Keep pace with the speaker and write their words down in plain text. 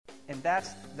And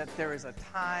that's that there is a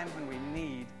time when we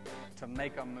need to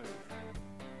make a move.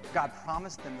 God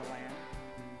promised them the land.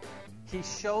 He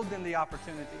showed them the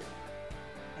opportunity,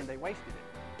 and they wasted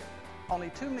it. Only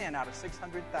 2 men out of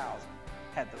 600,000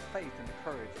 had the faith and the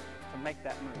courage to make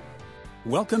that move.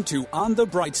 Welcome to On the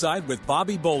Bright Side with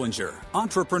Bobby Bollinger,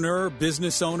 entrepreneur,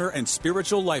 business owner, and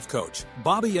spiritual life coach.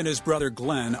 Bobby and his brother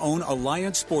Glenn own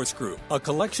Alliance Sports Group, a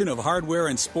collection of hardware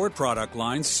and sport product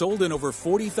lines sold in over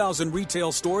 40,000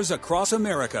 retail stores across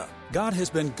America. God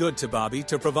has been good to Bobby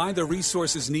to provide the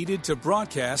resources needed to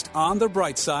broadcast On the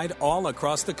Bright Side all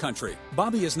across the country.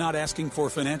 Bobby is not asking for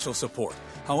financial support.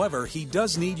 However, he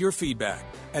does need your feedback.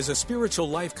 As a spiritual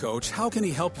life coach, how can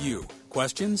he help you?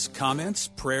 Questions, comments,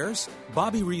 prayers?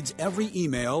 Bobby reads every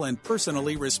email and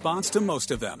personally responds to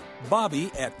most of them. Bobby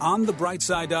at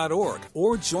onthebrightside.org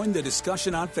or join the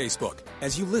discussion on Facebook.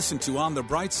 As you listen to On the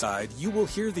Bright Side, you will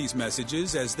hear these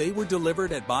messages as they were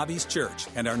delivered at Bobby's church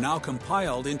and are now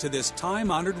compiled into this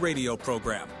time-honored radio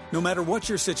program. No matter what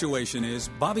your situation is,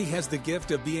 Bobby has the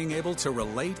gift of being able to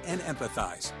relate and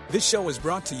empathize. This show is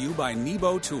brought to you by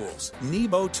Nebo Tools.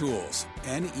 Nebo Tools,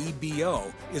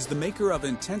 N-E-B-O, is the maker of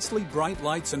intensely bright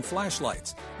lights and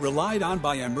flashlights, relied on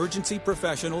by emergency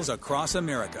professionals across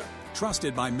America.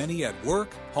 Trusted by many at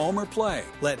work, home, or play.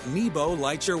 Let Nebo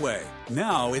light your way.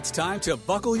 Now it's time to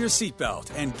buckle your seatbelt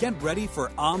and get ready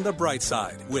for On the Bright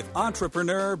Side with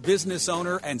entrepreneur, business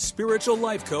owner, and spiritual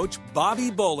life coach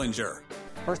Bobby Bollinger.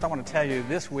 First, I want to tell you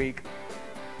this week,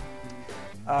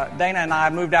 Dana and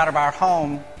I moved out of our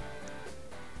home,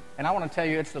 and I want to tell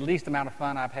you it's the least amount of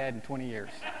fun I've had in 20 years.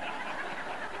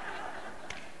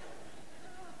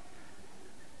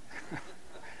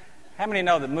 How many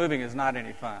know that moving is not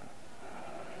any fun?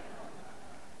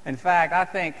 In fact, I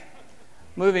think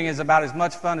moving is about as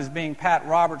much fun as being Pat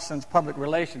Robertson's public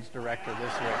relations director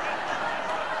this year.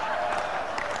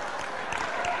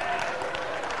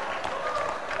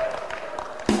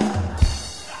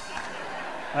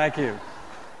 Thank you.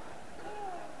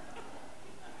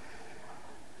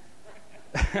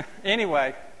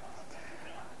 Anyway,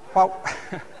 while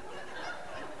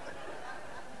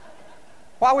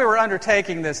we were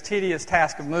undertaking this tedious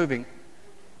task of moving,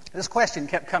 this question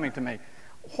kept coming to me.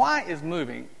 Why is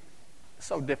moving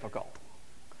so difficult?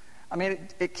 I mean,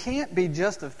 it can't be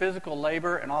just the physical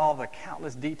labor and all the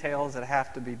countless details that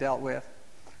have to be dealt with.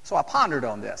 So I pondered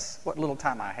on this, what little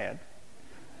time I had.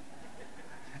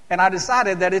 And I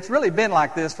decided that it's really been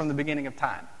like this from the beginning of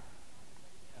time.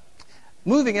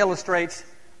 Moving illustrates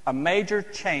a major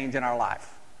change in our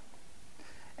life.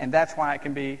 And that's why it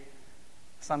can be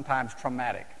sometimes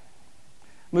traumatic.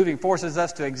 Moving forces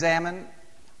us to examine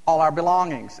all our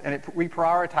belongings, and it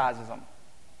reprioritizes them.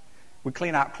 We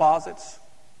clean out closets,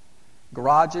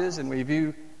 garages, and we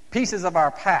view pieces of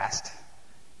our past.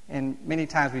 And many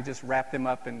times we just wrap them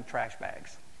up in trash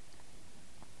bags.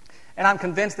 And I'm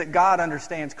convinced that God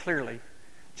understands clearly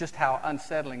just how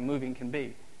unsettling moving can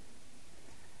be.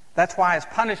 That's why, as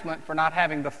punishment for not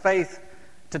having the faith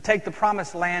to take the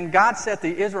promised land, God set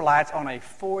the Israelites on a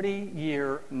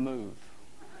 40-year move.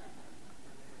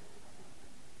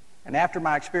 And after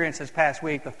my experience this past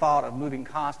week, the thought of moving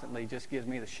constantly just gives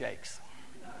me the shakes.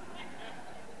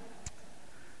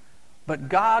 But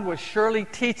God was surely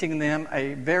teaching them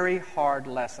a very hard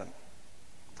lesson.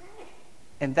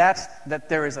 And that's that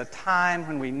there is a time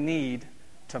when we need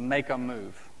to make a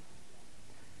move.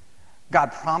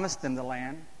 God promised them the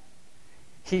land.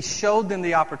 He showed them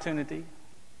the opportunity,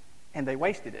 and they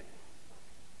wasted it.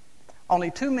 Only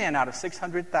 2 men out of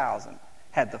 600,000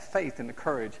 had the faith and the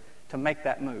courage to make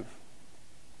that move.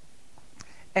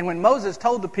 And when Moses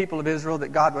told the people of Israel that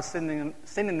God was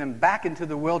sending them back into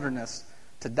the wilderness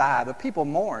to die, the people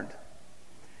mourned.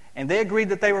 And they agreed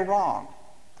that they were wrong.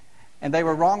 And they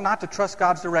were wrong not to trust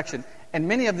God's direction. And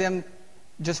many of them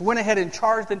just went ahead and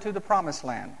charged into the promised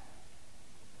land,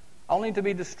 only to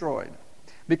be destroyed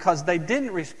because they didn't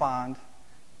respond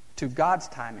to God's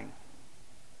timing.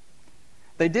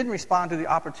 They didn't respond to the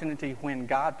opportunity when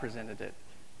God presented it.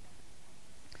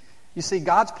 You see,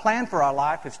 God's plan for our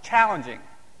life is challenging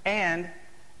and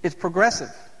it's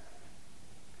progressive.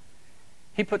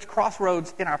 He puts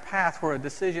crossroads in our path where a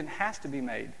decision has to be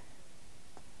made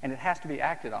and it has to be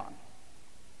acted on.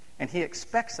 And He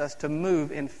expects us to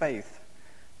move in faith,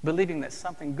 believing that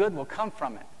something good will come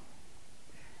from it.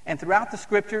 And throughout the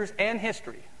Scriptures and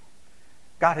history,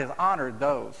 God has honored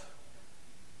those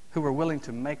who were willing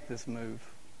to make this move.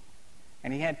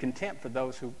 And He had contempt for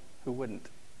those who wouldn't.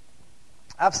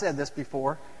 I've said this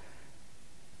before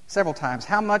several times,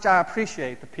 how much I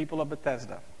appreciate the people of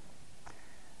Bethesda.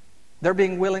 They're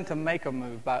being willing to make a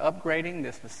move by upgrading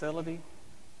this facility,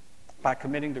 by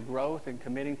committing to growth and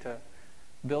committing to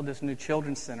build this new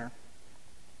children's center.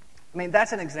 I mean,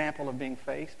 that's an example of being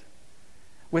faced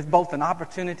with both an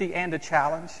opportunity and a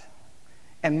challenge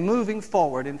and moving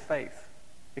forward in faith,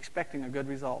 expecting a good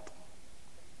result.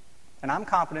 And I'm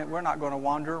confident we're not going to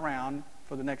wander around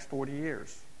for the next 40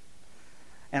 years.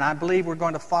 And I believe we're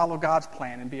going to follow God's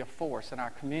plan and be a force in our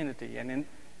community and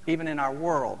even in our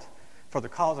world for the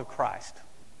cause of Christ.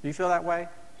 Do you feel that way?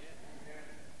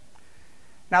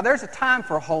 Now, there's a time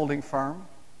for holding firm,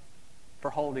 for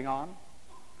holding on.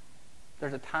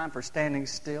 There's a time for standing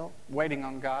still, waiting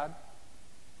on God.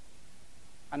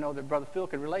 I know that Brother Phil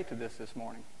could relate to this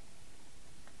morning.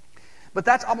 But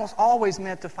that's almost always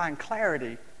meant to find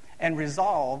clarity and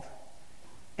resolve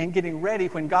in getting ready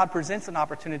when God presents an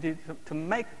opportunity to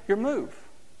make your move.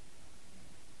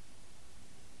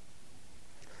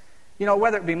 You know,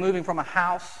 whether it be moving from a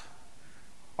house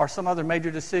or some other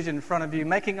major decision in front of you,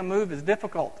 making a move is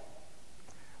difficult.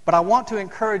 But I want to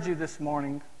encourage you this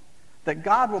morning that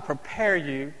God will prepare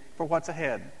you for what's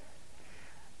ahead.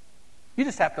 You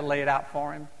just have to lay it out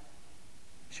for Him.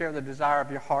 Share the desire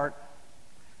of your heart.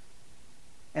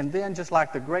 And then, just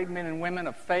like the great men and women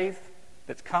of faith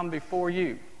that's come before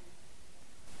you,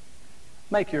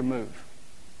 make your move.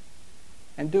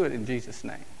 And do it in Jesus'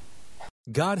 name.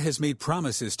 God has made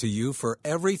promises to you for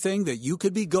everything that you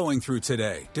could be going through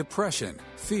today. Depression,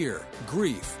 fear,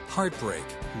 grief, heartbreak,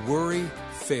 worry,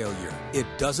 failure. It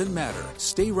doesn't matter.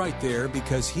 Stay right there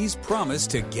because He's promised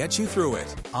to get you through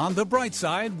it. On the Bright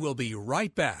Side, we'll be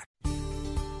right back.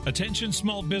 Attention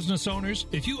small business owners,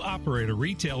 if you operate a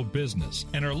retail business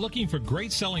and are looking for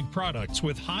great selling products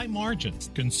with high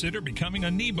margins, consider becoming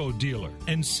a Nebo dealer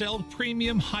and sell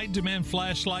premium high demand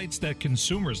flashlights that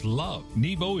consumers love.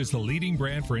 Nebo is the leading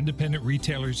brand for independent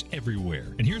retailers everywhere.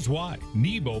 And here's why.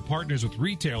 Nebo partners with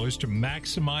retailers to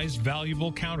maximize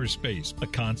valuable counter space, a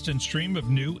constant stream of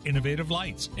new innovative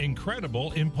lights,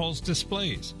 incredible impulse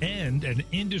displays, and an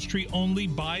industry-only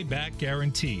buyback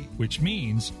guarantee, which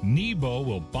means Nebo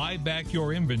will buy back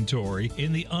your inventory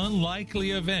in the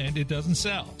unlikely event it doesn't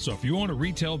sell. So if you own a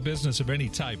retail business of any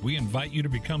type, we invite you to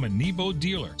become a Nebo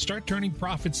dealer. Start turning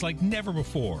profits like never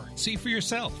before. See for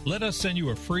yourself. Let us send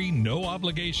you a free,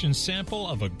 no-obligation sample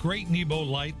of a great Nebo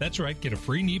light. That's right, get a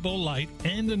free Nebo light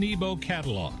and a Nebo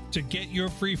catalog. To get your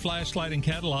free flashlight and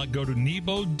catalog, go to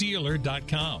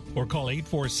NeboDealer.com or call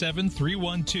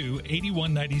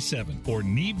 847-312-8197 or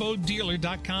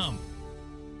NeboDealer.com.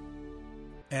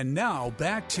 And now,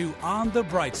 back to On the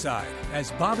Bright Side,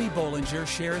 as Bobby Bollinger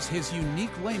shares his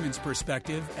unique layman's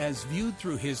perspective as viewed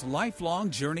through his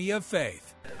lifelong journey of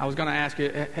faith. I was going to ask you,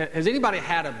 has anybody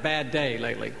had a bad day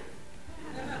lately?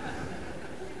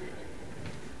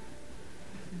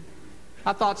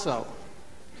 I thought so.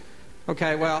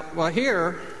 Okay, well,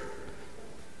 here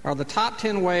are the top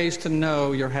 10 ways to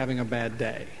know you're having a bad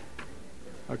day.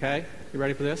 Okay, you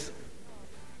ready for this?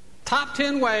 Top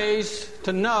 10 ways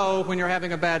to know when you're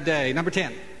having a bad day. Number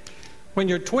 10, when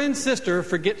your twin sister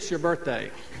forgets your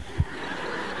birthday.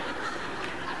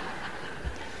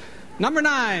 Number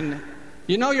 9,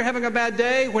 you know you're having a bad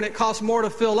day when it costs more to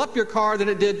fill up your car than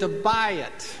it did to buy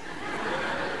it.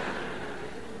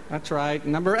 That's right.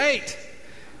 Number 8,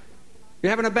 you're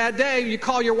having a bad day, you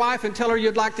call your wife and tell her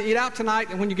you'd like to eat out tonight,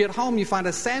 and when you get home, you find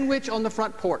a sandwich on the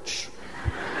front porch.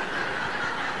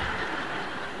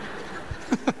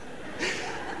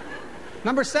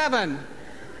 Number 7,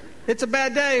 it's a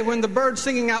bad day when the bird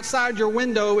singing outside your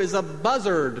window is a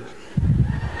buzzard.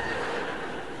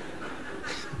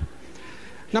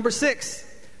 Number 6,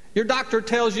 your doctor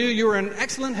tells you you're in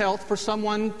excellent health for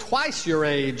someone twice your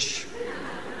age.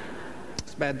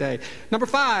 It's a bad day. Number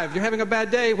 5, you're having a bad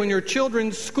day when your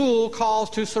children's school calls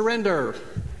to surrender.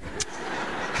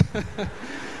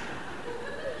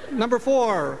 Number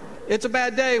 4, it's a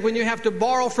bad day when you have to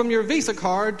borrow from your Visa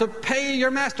card to pay your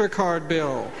MasterCard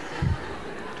bill.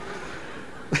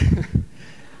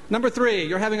 Number 3,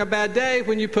 you're having a bad day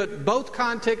when you put both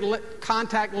contact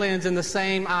lens in the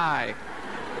same eye.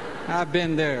 I've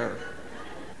been there.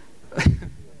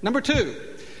 Number 2,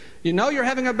 you know you're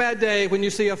having a bad day when you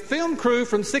see a film crew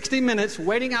from 60 Minutes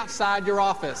waiting outside your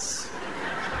office.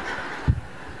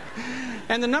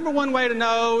 And the number 1 way to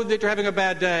know that you're having a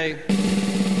bad day,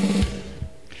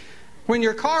 when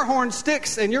your car horn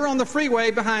sticks and you're on the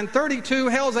freeway behind 32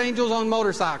 Hells Angels on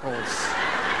motorcycles.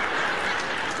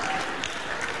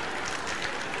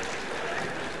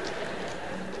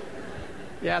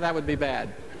 Yeah, that would be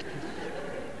bad.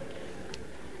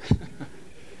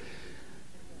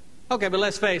 Okay, but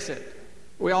let's face it.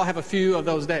 We all have a few of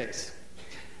those days.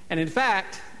 And in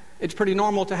fact, it's pretty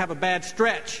normal to have a bad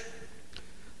stretch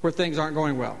where things aren't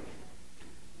going well.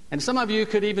 And some of you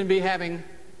could even be having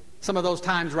some of those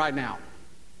times right now.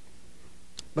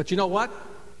 But you know what?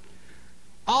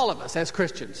 All of us as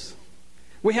Christians,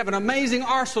 we have an amazing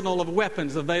arsenal of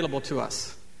weapons available to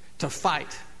us to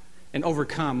fight and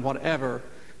overcome whatever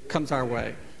comes our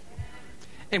way.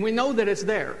 And we know that it's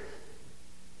there.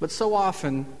 But so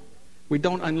often, we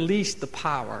don't unleash the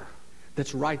power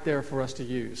that's right there for us to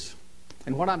use.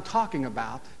 And what I'm talking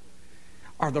about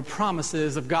are the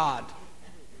promises of God.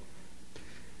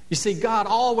 You see, God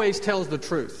always tells the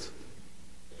truth.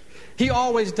 He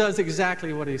always does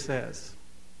exactly what He says.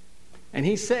 And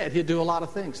He said He'd do a lot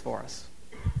of things for us.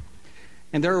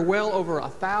 And there are well over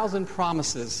 1,000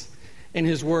 promises in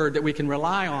His Word that we can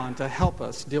rely on to help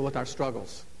us deal with our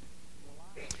struggles.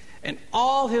 And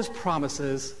all His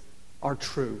promises are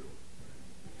true.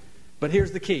 But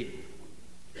here's the key.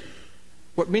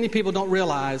 What many people don't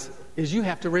realize is you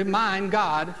have to remind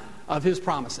God of His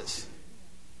promises.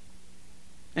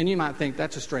 And you might think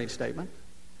that's a strange statement.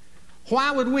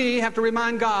 Why would we have to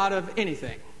remind God of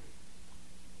anything?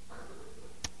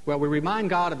 Well, we remind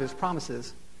God of His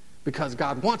promises because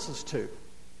God wants us to.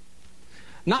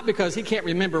 Not because He can't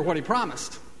remember what He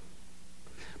promised,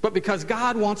 but because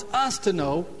God wants us to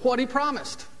know what He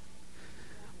promised.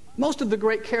 Most of the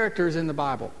great characters in the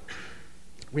Bible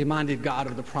reminded God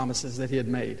of the promises that He had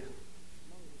made.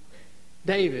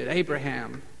 David,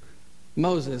 Abraham,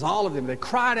 Moses, all of them, they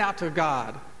cried out to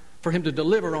God for Him to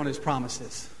deliver on His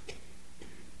promises.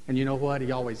 And you know what?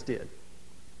 He always did.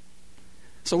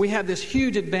 So we have this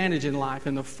huge advantage in life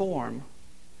in the form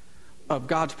of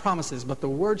God's promises, but the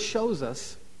Word shows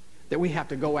us that we have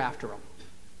to go after them,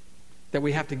 that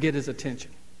we have to get His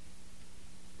attention.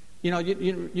 You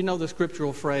know the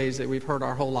scriptural phrase that we've heard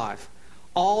our whole life.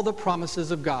 All the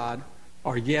promises of God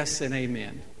are yes and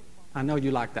amen. I know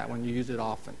you like that one. You use it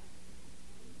often.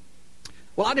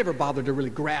 Well, I never bothered to really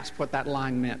grasp what that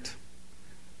line meant.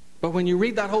 But when you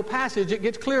read that whole passage, it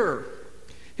gets clearer.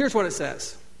 Here's what it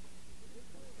says.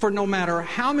 For no matter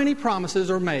how many promises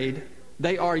are made,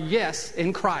 they are yes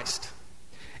in Christ.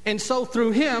 And so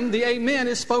through Him, the amen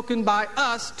is spoken by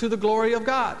us to the glory of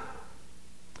God.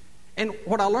 And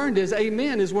what I learned is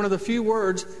amen is one of the few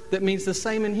words that means the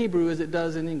same in Hebrew as it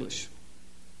does in English.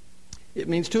 It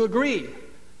means to agree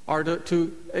or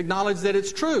to acknowledge that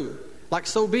it's true, like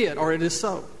so be it, or it is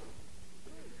so.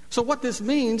 So what this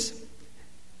means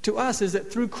to us is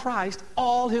that through Christ,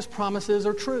 all His promises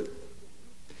are true.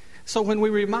 So when we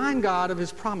remind God of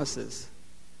His promises,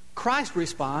 Christ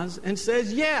responds and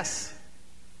says yes.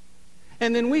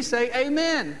 And then we say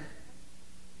amen.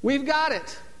 We've got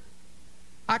it.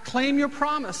 I claim your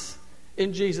promise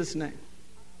in Jesus' name.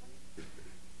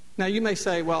 Now you may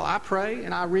say, well, I pray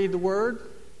and I read the Word,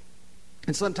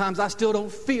 and sometimes I still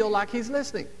don't feel like He's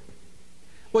listening.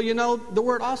 Well, you know, the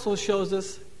Word also shows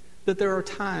us that there are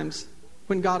times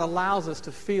when God allows us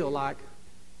to feel like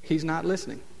He's not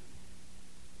listening.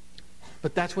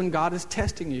 But that's when God is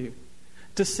testing you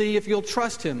to see if you'll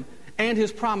trust Him and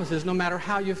His promises no matter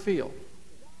how you feel.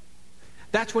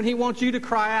 That's when He wants you to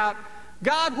cry out,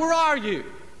 God, where are you?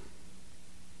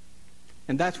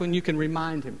 And that's when you can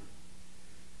remind Him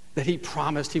that He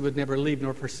promised He would never leave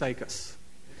nor forsake us.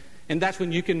 And that's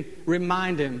when you can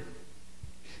remind Him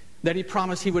that He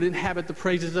promised He would inhabit the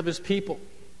praises of His people.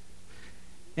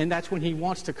 And that's when He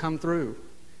wants to come through.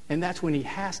 And that's when He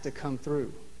has to come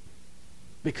through.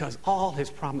 Because all His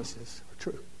promises are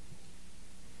true.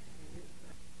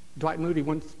 Dwight Moody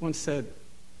once said,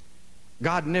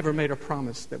 God never made a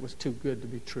promise that was too good to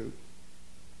be true.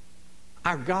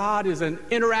 Our God is an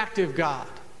interactive God.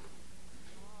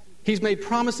 He's made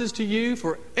promises to you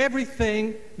for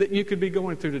everything that you could be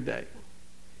going through today.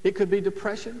 It could be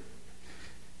depression.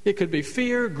 It could be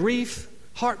fear, grief,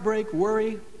 heartbreak,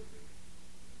 worry,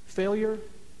 failure.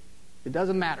 It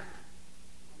doesn't matter.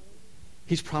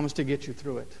 He's promised to get you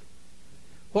through it.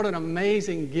 What an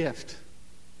amazing gift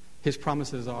His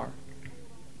promises are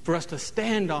for us to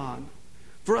stand on,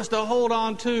 for us to hold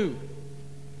on to,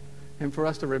 and for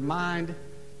us to remind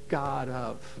God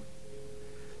of.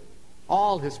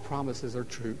 All His promises are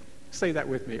true. Say that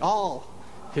with me. All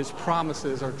His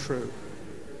promises are true.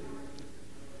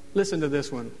 Listen to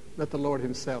this one that the Lord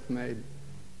Himself made.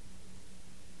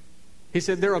 He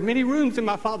said, there are many rooms in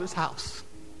my Father's house,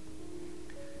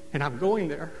 and I'm going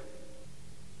there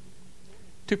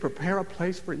to prepare a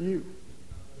place for you.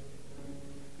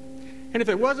 And if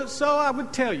it wasn't so, I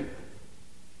would tell you.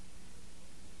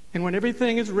 And when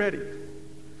everything is ready,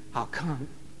 I'll come.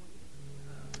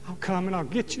 I'll come and I'll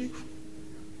get you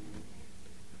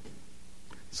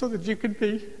so that you can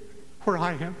be where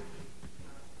I am.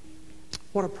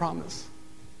 What a promise.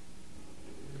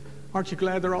 Aren't you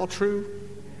glad they're all true?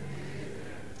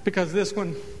 Because this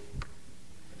one,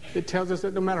 it tells us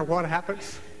that no matter what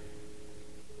happens,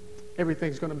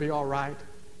 everything's going to be all right.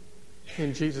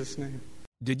 In Jesus' name.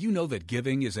 Did you know that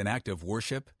giving is an act of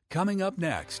worship? Coming up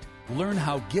next, learn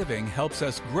how giving helps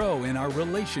us grow in our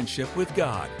relationship with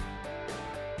God.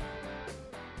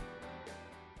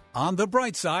 On the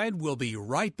Bright Side, we'll be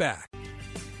right back.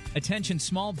 Attention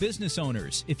small business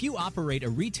owners. If you operate a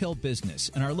retail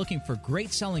business and are looking for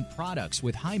great selling products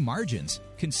with high margins,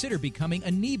 consider becoming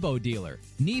a Nebo dealer.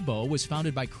 Nebo was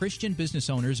founded by Christian business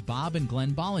owners Bob and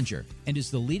Glenn Bollinger and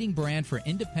is the leading brand for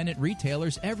independent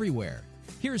retailers everywhere.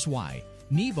 Here's why.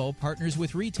 Nebo partners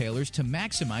with retailers to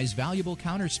maximize valuable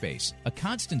counter space, a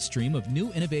constant stream of new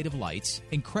innovative lights,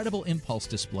 incredible impulse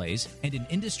displays, and an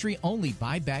industry-only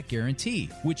buyback guarantee,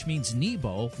 which means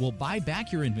Nebo will buy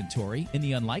back your inventory in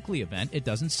the unlikely event it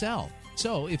doesn't sell.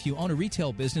 So if you own a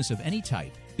retail business of any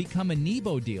type, become a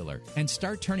Nebo dealer and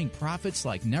start turning profits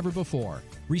like never before.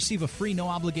 Receive a free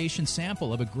no-obligation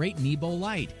sample of a great Nebo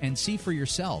light and see for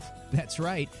yourself. That's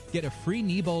right, get a free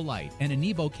Nebo light and a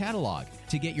Nebo catalog.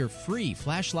 To get your free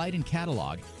flashlight and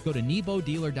catalog, go to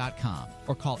NeboDealer.com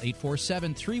or call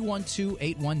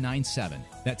 847-312-8197.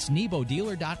 That's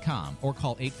NeboDealer.com or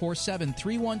call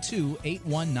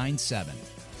 847-312-8197.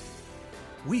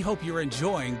 We hope you're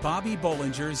enjoying Bobby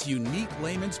Bollinger's unique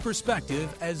layman's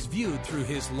perspective as viewed through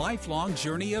his lifelong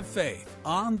journey of faith.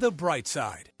 On the Bright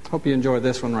Side. Hope you enjoy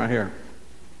this one right here.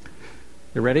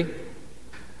 You ready?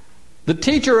 The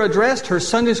teacher addressed her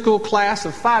Sunday school class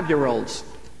of 5-year-olds.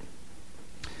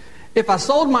 If I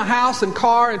sold my house and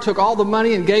car and took all the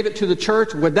money and gave it to the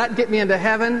church, would that get me into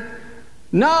heaven?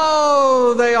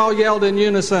 No, they all yelled in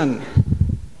unison.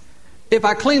 If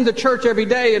I cleaned the church every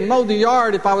day and mowed the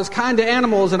yard, if I was kind to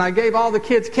animals and I gave all the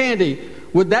kids candy,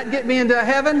 would that get me into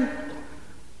heaven?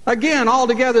 Again, all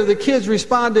together, the kids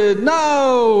responded,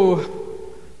 no.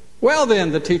 Well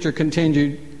then, the teacher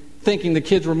continued, thinking the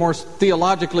kids were more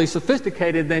theologically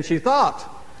sophisticated than she thought.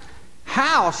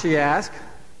 How, she asked,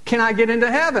 can I get into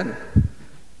heaven?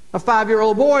 A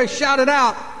 5-year-old boy shouted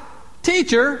out,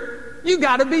 Teacher, you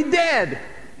got to be dead.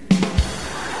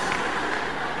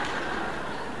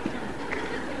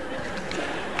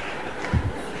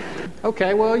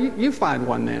 Okay, well, you find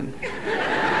one then.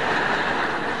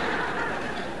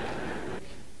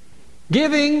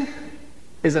 Giving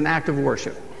is an act of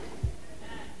worship.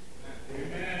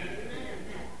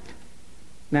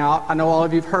 Now, I know all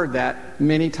of you have heard that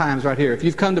many times right here. If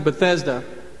you've come to Bethesda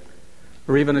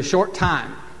or even a short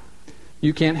time,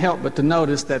 you can't help but to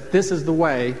notice that this is the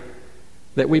way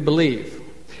that we believe.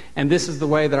 And this is the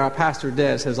way that our pastor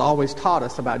Des has always taught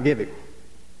us about giving.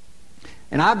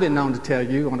 And I've been known to tell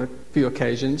you on a few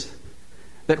occasions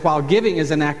that while giving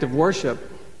is an act of worship,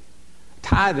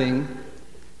 tithing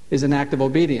is an act of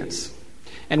obedience.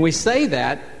 And we say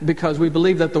that because we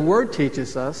believe that the Word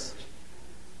teaches us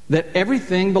that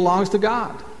everything belongs to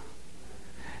God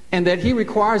and that He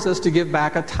requires us to give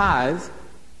back a tithe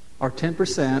or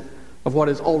 10% of what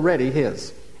is already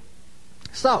His.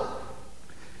 So,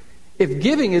 if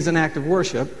giving is an act of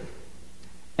worship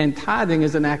and tithing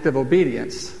is an act of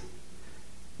obedience,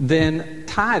 then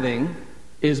tithing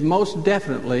is most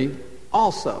definitely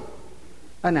also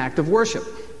an act of worship.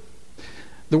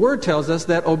 The Word tells us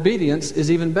that obedience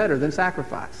is even better than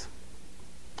sacrifice.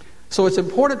 So it's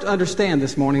important to understand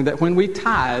this morning that when we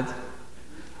tithe,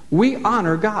 we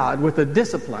honor God with a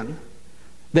discipline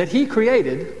that He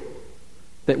created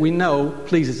that we know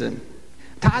pleases Him.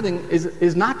 Tithing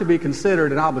is not to be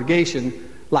considered an obligation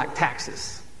like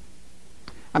taxes.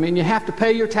 I mean, you have to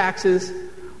pay your taxes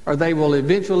or they will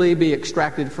eventually be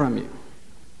extracted from you.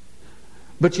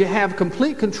 But you have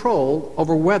complete control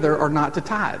over whether or not to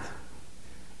tithe.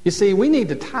 You see, we need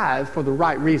to tithe for the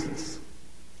right reasons,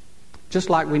 just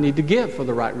like we need to give for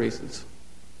the right reasons.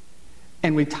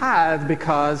 And we tithe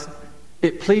because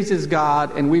it pleases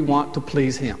God and we want to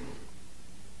please Him.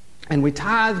 And we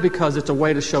tithe because it's a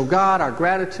way to show God our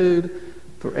gratitude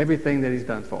for everything that He's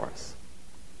done for us.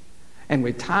 And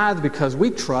we tithe because we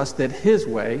trust that His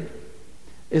way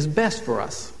is best for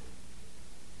us.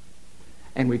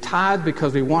 And we tithe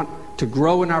because we want to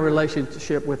grow in our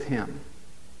relationship with Him.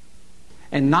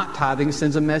 And not tithing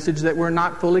sends a message that we're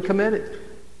not fully committed.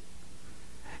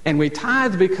 And we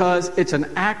tithe because it's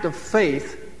an act of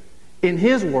faith in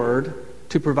His Word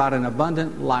to provide an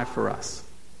abundant life for us.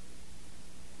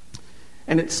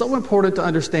 And it's so important to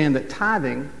understand that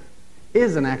tithing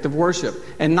is an act of worship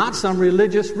and not some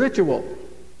religious ritual.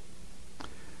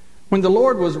 When the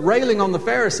Lord was railing on the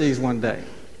Pharisees one day,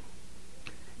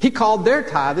 He called their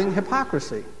tithing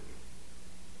hypocrisy.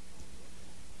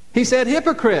 He said,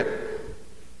 hypocrite,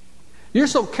 you're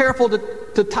so careful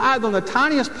to tithe on the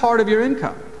tiniest part of your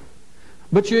income,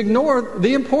 but you ignore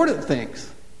the important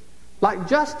things like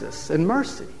justice and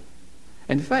mercy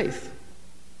and faith.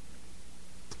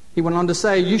 He went on to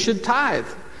say, you should tithe,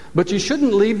 but you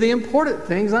shouldn't leave the important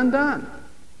things undone.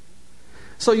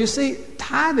 So you see,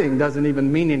 tithing doesn't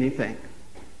even mean anything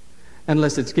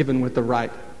unless it's given with the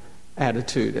right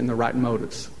attitude and the right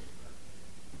motives.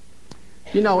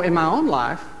 You know, in my own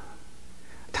life,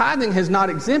 tithing has not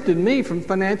exempted me from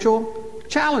financial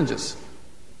challenges,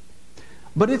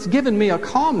 but it's given me a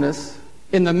calmness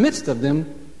in the midst of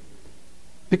them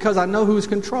because I know who's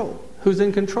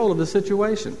in control of the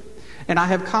situation. And I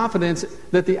have confidence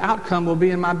that the outcome will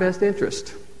be in my best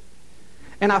interest.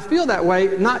 And I feel that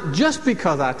way not just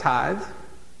because I tithe,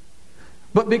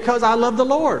 but because I love the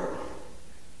Lord.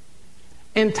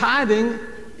 And tithing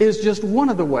is just one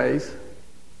of the ways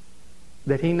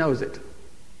that He knows it.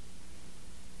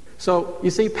 So,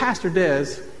 you see, Pastor Des,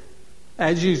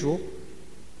 as usual,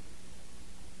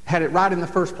 had it right in the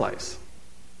first place.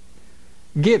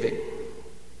 Giving,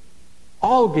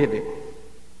 all giving,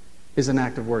 is an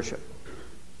act of worship.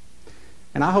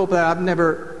 And I hope that I've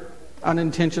never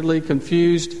unintentionally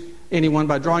confused anyone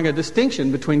by drawing a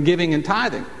distinction between giving and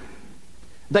tithing.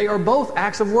 They are both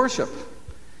acts of worship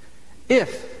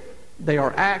if they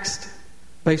are acts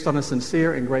based on a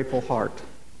sincere and grateful heart.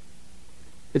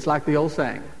 It's like the old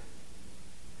saying,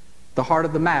 the heart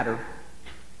of the matter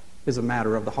is a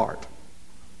matter of the heart.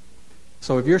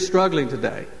 So if you're struggling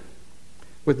today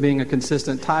with being a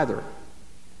consistent tither,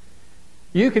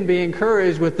 you can be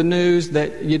encouraged with the news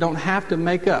that you don't have to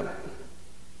make up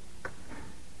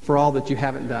for all that you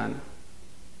haven't done.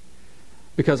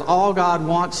 Because all God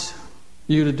wants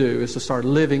you to do is to start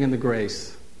living in the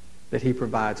grace that He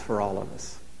provides for all of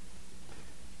us.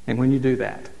 And when you do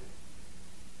that,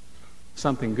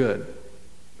 something good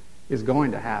is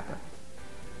going to happen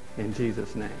in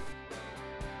Jesus' name.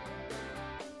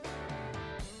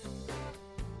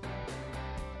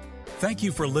 Thank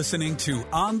you for listening to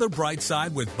On the Bright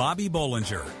Side with Bobby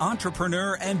Bollinger,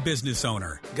 entrepreneur and business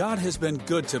owner. God has been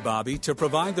good to Bobby to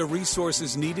provide the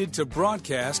resources needed to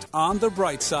broadcast On the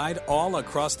Bright Side all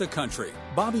across the country.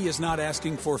 Bobby is not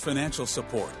asking for financial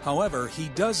support. However, he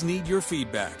does need your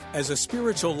feedback. As a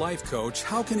spiritual life coach,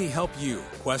 how can he help you?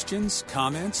 Questions,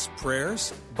 comments,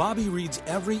 prayers? Bobby reads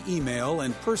every email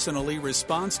and personally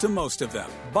responds to most of them.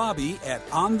 Bobby at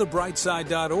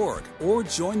onthebrightside.org or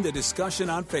join the discussion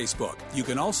on Facebook. You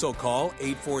can also call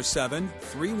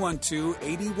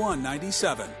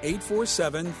 847-312-8197.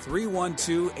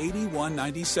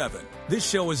 847-312-8197. This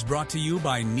show is brought to you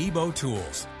by Nebo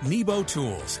Tools. Nebo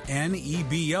Tools,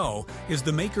 N-E-B-O, is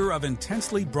the maker of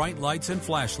intensely bright lights and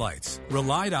flashlights.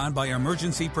 Relied on by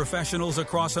emergency professionals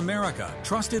across America.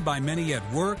 Trusted by many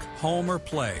at work, home, or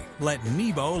play. Let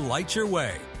Nebo light your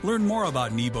way. Learn more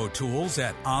about Nebo Tools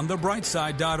at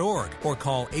onthebrightside.org or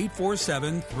call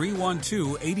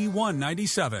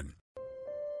 847-312-8197.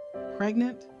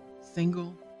 Pregnant,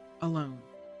 single, alone.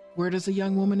 Where does a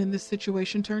young woman in this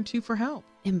situation turn to for help?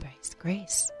 Embrace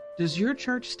Grace. Does your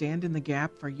church stand in the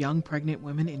gap for young pregnant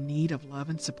women in need of love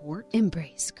and support?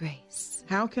 Embrace Grace.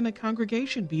 How can a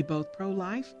congregation be both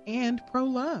pro-life and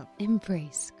pro-love?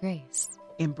 Embrace Grace.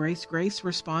 Embrace Grace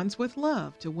responds with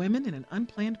love to women in an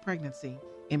unplanned pregnancy.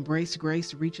 Embrace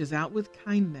Grace reaches out with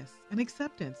kindness and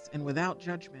acceptance and without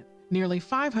judgment. Nearly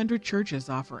 500 churches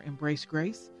offer Embrace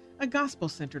Grace, a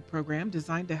gospel-centered program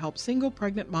designed to help single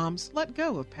pregnant moms let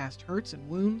go of past hurts and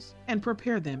wounds and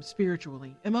prepare them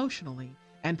spiritually, emotionally,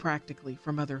 and practically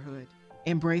for motherhood.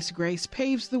 Embrace Grace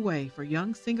paves the way for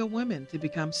young single women to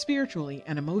become spiritually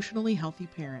and emotionally healthy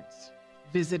parents.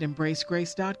 Visit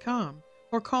embracegrace.com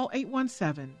or call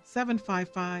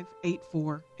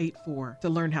 817-755-8484 to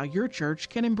learn how your church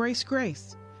can embrace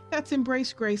grace. That's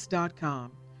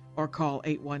embracegrace.com or call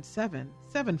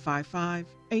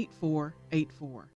 817-755-8484.